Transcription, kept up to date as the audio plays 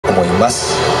思いま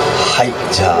す。はい、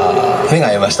じゃあ目が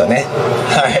合いましたね。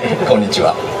はい、こんにち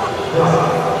は。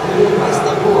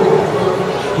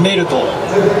メルと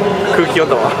空気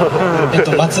音は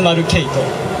松丸ケイト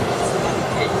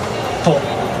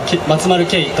松丸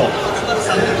ケイト、は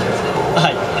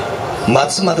い、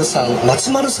松丸さんなん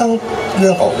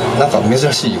か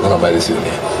珍しいお名前ですよね。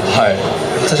はい、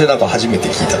私はなんか初めて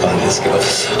聞いた感じですけど、は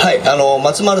い、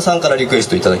松丸さんからリクエス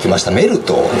トいただきましたメル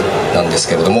トなんです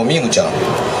けれども、みゆちゃん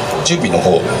準備の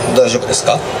方大丈夫です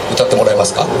か？歌ってもらえま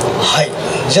すか？はい、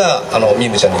じゃあみ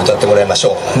ゆちゃんに歌ってもらいまし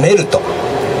ょう。メルト。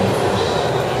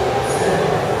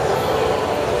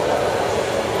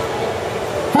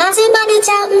まずまるち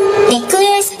ゃんリク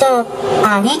エスト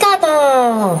ありがと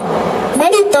う。メ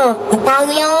ルト歌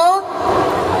うよ。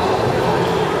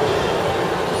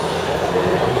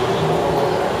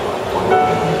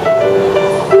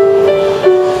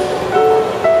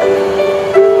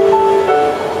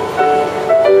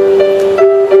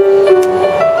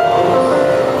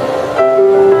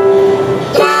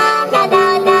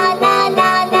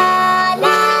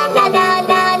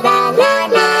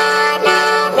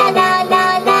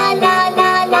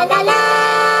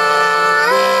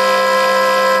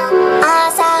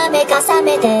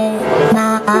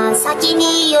先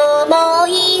に思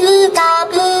い浮か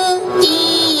ぶ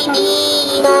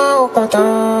君のこと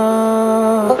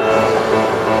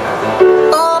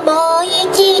思い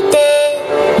切って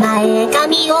前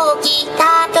髪を切っ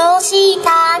たどうし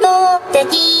たのって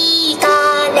聞か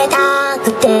れた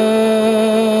くて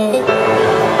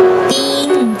ピン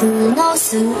クの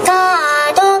スカ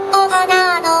ートお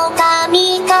花の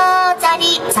髪飾り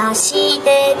差し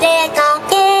て出か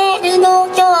けるの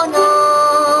今日の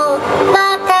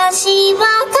私は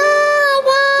可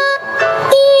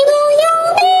愛いのよ。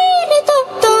メルト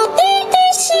溶けて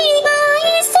しま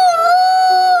いそ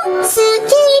う。好き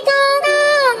だな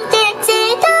んて絶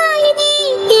対に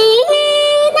言え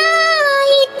な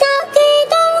いだけ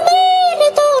どメ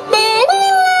ルト目を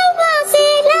合わせ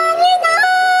られな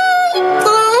い恋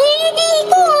に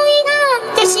恋な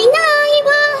んてしないわ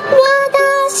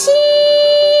私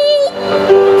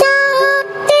だ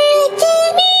って君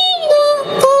の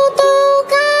こと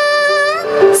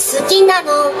好きなの。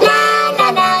ラ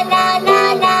ララララ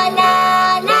ラララ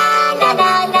ララ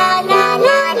ラララ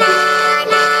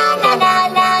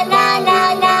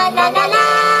ララ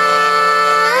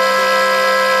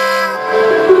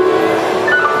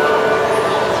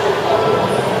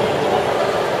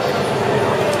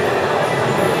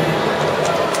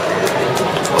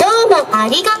どうもあ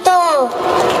りがとう。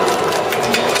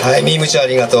はい、みーむちゃんあ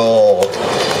りがとう。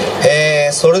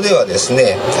それではです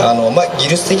ね、技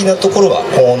術的なところは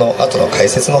この後の解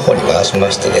説の方に回しま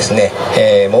してですね、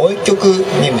もう一曲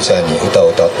みーむちゃんに歌を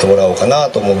歌ってもらおうかな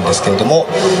と思うんですけれども、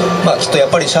きっとやっ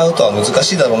ぱりシャウトは難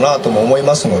しいだろうなとも思い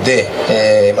ますの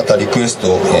で、またリクエス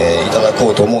トを、いただこ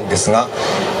うと思うんですが、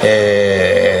パ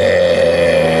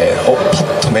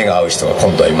ッと目が合う人が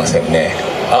今度はいませんね。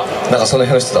なんかその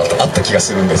辺の人だとあった気が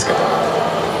するんですけど。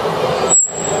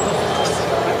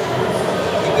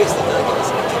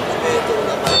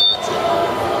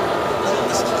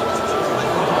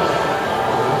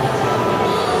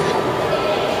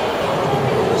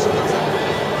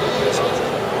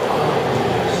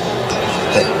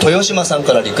豊島さん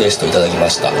からリクエストいただきま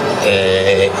した、ミ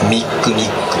ックミッ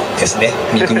クですね。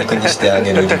ミクミクにしてあ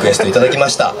げるリクエストいただきま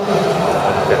した。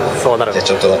そうなる。じゃあ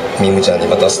ちょっとみむちゃんに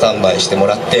またスタンバイしても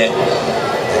らって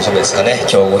大丈夫ですかね。今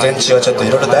日午前中はちょっとい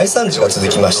ろいろ大惨事が続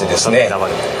きましてですね、は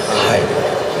い、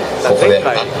ここ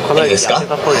でいいですか。は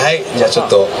い、じゃあちょっ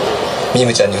とみ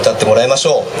むちゃんに歌ってもらいまし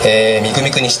ょう。ミク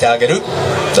ミクにしてあげる、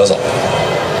どうぞ。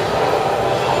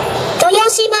豊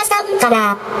島さんか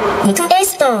らリクエ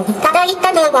ストいただい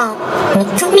たのはミ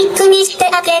クミクにして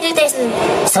あげるです。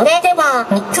それでは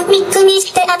ミクミクに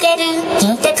してあげる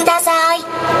聞いてください。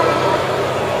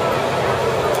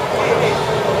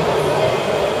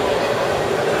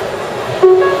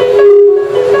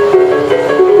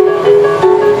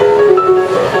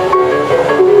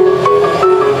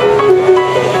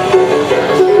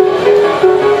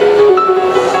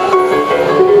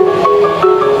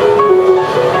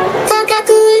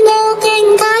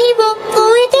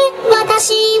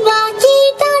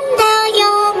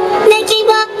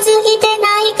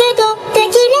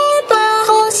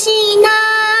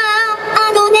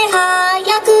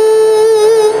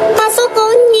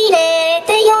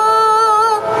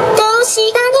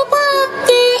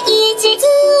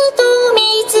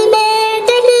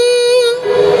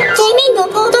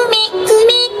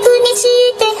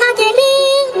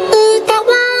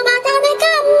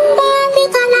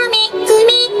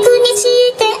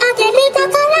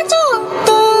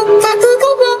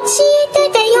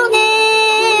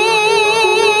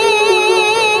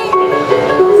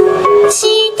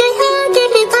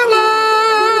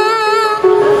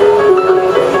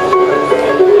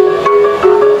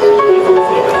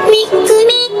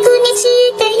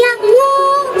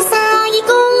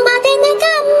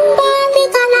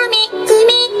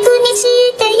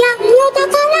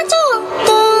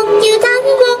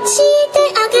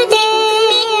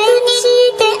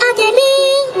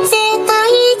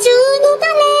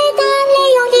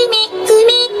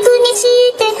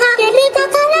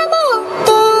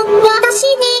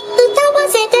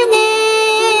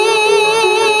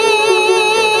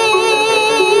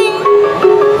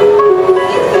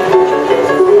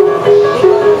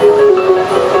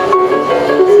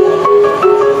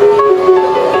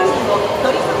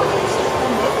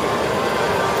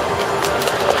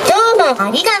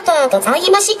ござ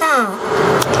いました。は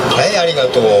い、ありが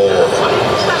とう。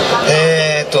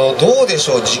どうでし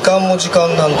ょう、時間も時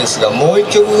間なんですが、もう1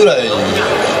曲ぐらいいっ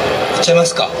ちゃいま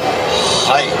すか。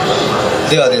はい、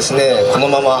ではですね、この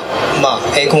まま、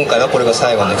今回はこれが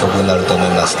最後の曲になると思い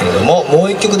ますけれども、もう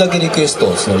1曲だけリクエスト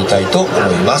を募りたいと思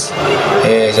います。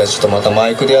じゃあちょっとまたマ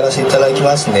イクでやらせていただき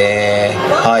ますね。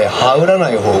はい、羽織らな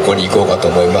い方向に行こうかと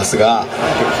思いますが、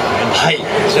はい、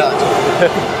じゃあ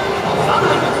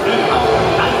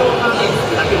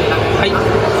はい、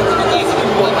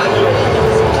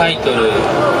タイトル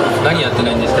何やって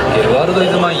ないんでしたっけ？ワールドイ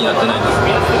ズマインやってないんですか？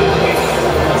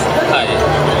はい、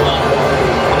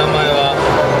お名前は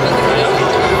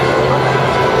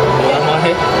お名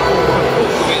前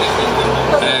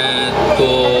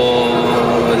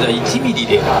じゃあ1ミリ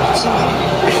で、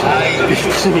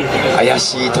怪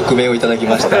しい匿名をいただき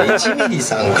ました1ミリ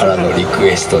さんからのリク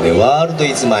エストでワールド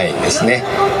イズマインですね。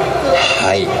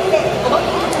はい、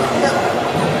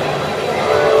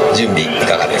準備い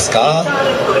かがですか？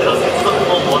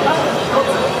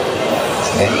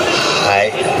ね、は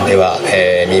い、では、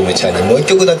みむちゃんにもう1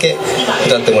曲だけ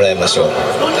歌ってもらいましょう。は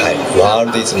い、ワー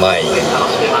ルドイズマイン。1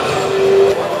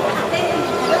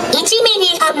ミ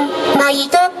リ半枚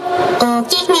とお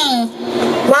きに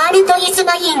ワールドイズ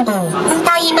マインを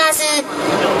歌います。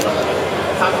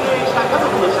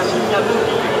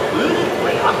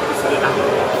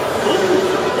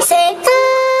世界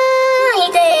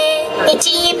で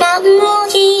一番お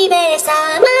姫様、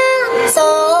そ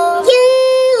うい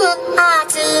う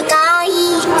扱い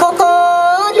心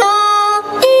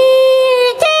得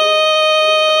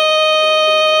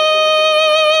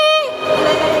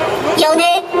てよね。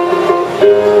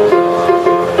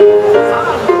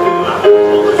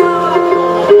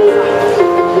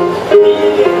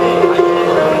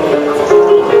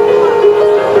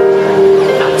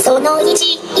その1、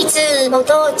いつも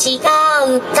と違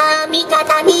う髪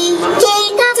型に気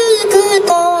がつく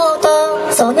こと、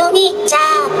その2、ちゃ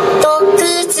んと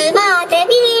靴まで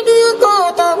見るこ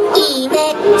と、いい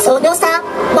ね。その3、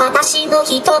私の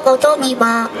一言に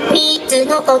は3つ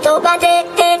の言葉で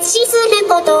徹視する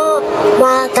こと。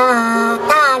わかっ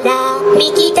たら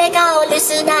右手がお留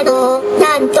守なの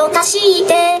なんとかし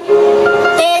て、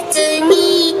別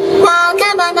にわ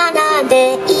がままなん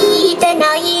で言って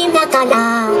ないんだか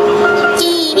ら、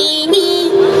君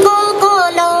に心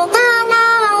から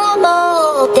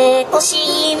思ってほ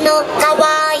しいの。可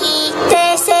愛いっ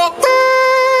て世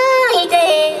界で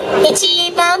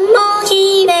一番お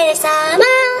姫様、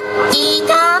気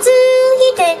がつい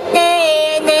てね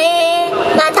えね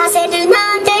え、待たせる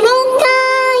なんて論外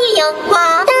よ。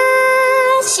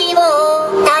私を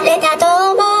誰だと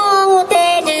思って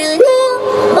るの？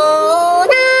もう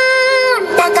な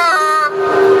んだか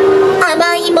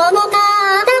甘いものが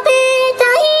食べた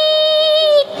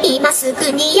い、今す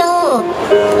ぐによ。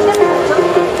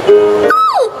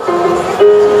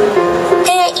ヘ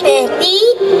イベイビ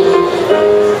ー。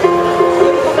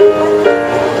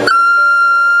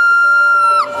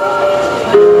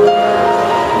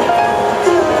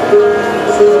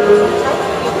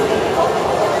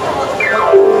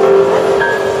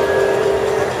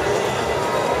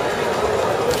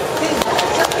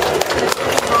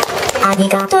あり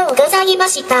がとうございま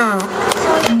した。ど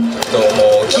う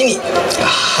もおきに。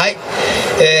はい、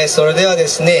それではで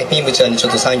すね、みむちゃんにちょ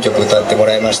っと3曲歌っても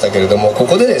らいましたけれども、こ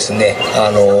こでですね、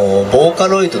ボーカ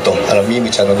ロイドとみむ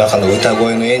ちゃんの中の歌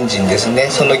声のエンジンですね、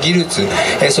その技術、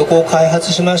そこを開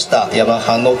発しましたヤマ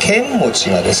ハのケンモチ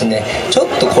がですね、ちょっ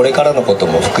とこれからのこと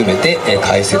も含めて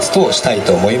解説としたい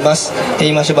と思います。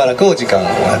今しばらくお時間をご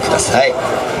覧ください。